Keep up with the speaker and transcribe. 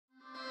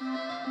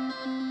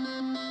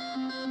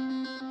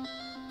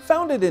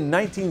Founded in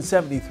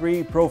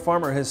 1973, Pro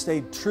Farmer has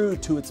stayed true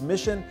to its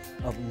mission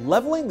of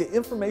leveling the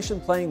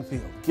information playing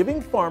field, giving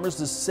farmers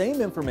the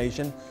same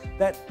information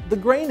that the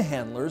grain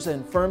handlers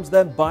and firms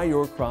that buy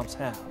your crops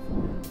have.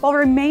 While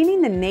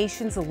remaining the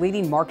nation's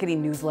leading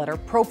marketing newsletter,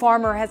 Pro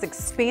Farmer has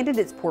expanded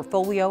its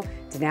portfolio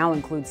to now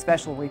include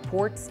special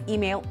reports,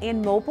 email,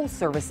 and mobile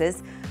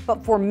services.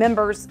 But for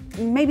members,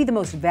 maybe the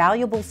most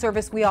valuable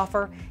service we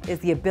offer is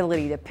the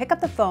ability to pick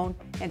up the phone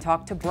and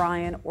talk to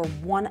Brian or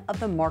one of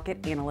the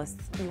market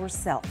analysts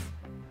yourself.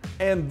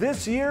 And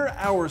this year,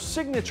 our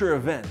signature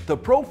event, the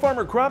Pro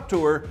Farmer Crop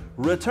Tour,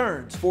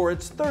 returns for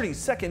its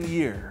 32nd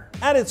year.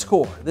 At its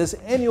core, this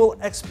annual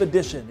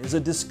expedition is a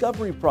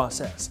discovery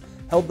process.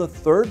 Held the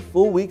third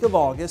full week of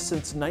August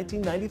since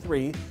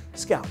 1993,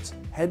 scouts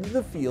head to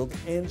the field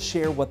and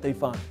share what they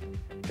find.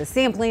 The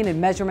sampling and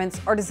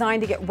measurements are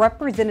designed to get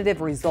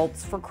representative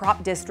results for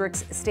crop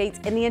districts, states,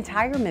 and the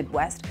entire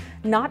Midwest,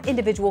 not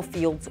individual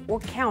fields or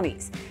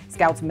counties.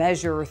 Scouts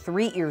measure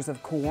 3 ears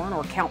of corn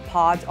or count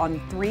pods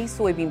on 3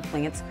 soybean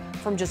plants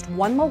from just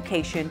one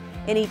location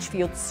in each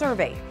field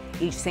surveyed.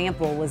 Each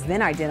sample is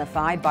then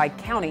identified by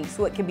county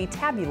so it can be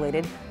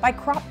tabulated by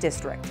crop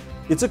district.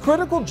 It's a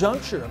critical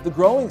juncture of the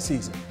growing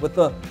season, with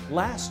the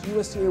last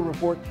USDA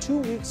report 2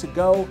 weeks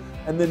ago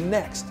and the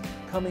next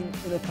coming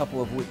in a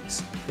couple of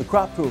weeks. The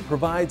Crop Tour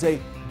provides a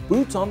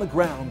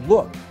boots-on-the-ground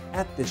look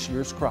at this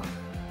year's crop.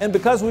 And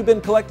because we've been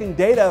collecting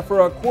data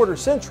for a quarter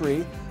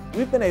century,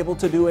 we've been able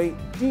to do a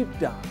deep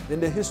dive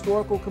into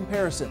historical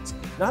comparisons,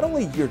 not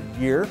only year to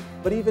year,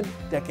 but even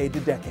decade to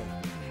decade.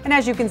 And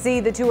as you can see,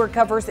 the tour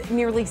covers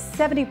nearly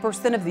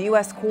 70% of the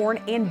U.S.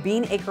 corn and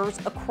bean acres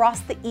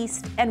across the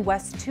East and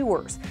West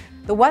tours.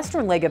 The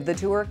western leg of the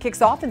tour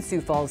kicks off in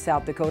Sioux Falls,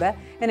 South Dakota,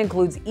 and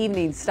includes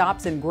evening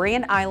stops in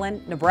Grand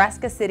Island,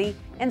 Nebraska City,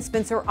 and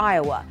Spencer,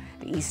 Iowa.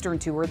 The eastern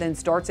tour then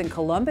starts in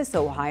Columbus,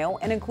 Ohio,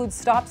 and includes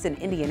stops in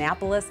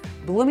Indianapolis,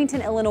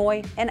 Bloomington,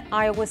 Illinois, and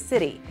Iowa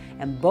City.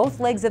 And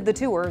both legs of the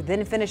tour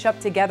then finish up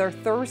together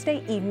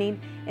Thursday evening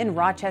in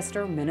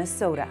Rochester,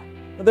 Minnesota.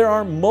 There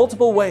are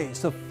multiple ways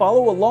to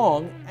follow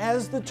along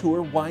as the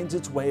tour winds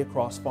its way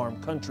across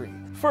farm country.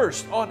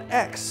 First, on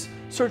X,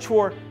 search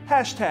for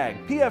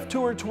hashtag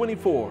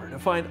PFTour24 to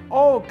find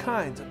all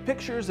kinds of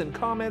pictures and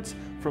comments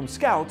from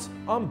scouts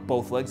on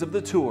both legs of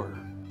the tour.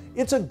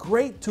 It's a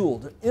great tool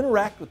to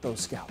interact with those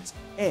scouts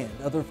and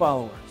other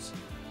followers.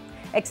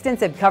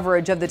 Extensive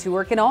coverage of the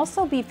tour can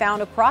also be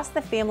found across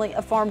the family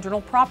of Farm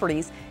Journal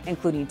properties,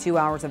 including 2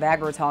 hours of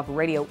AgriTalk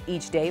radio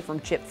each day from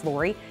Chip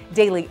Flory,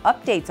 daily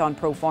updates on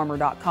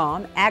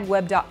ProFarmer.com,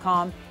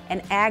 AgWeb.com,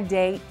 and Ag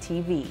Day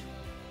TV.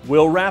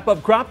 We'll wrap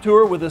up Crop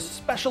Tour with a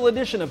special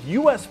edition of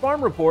U.S.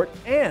 Farm Report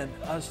and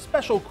a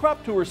special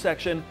Crop Tour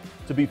section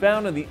to be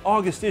found in the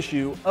August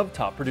issue of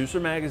Top Producer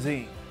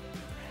Magazine.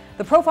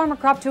 The Pro Farmer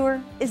Crop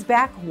Tour is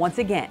back once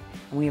again,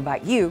 and we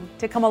invite you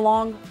to come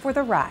along for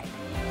the ride.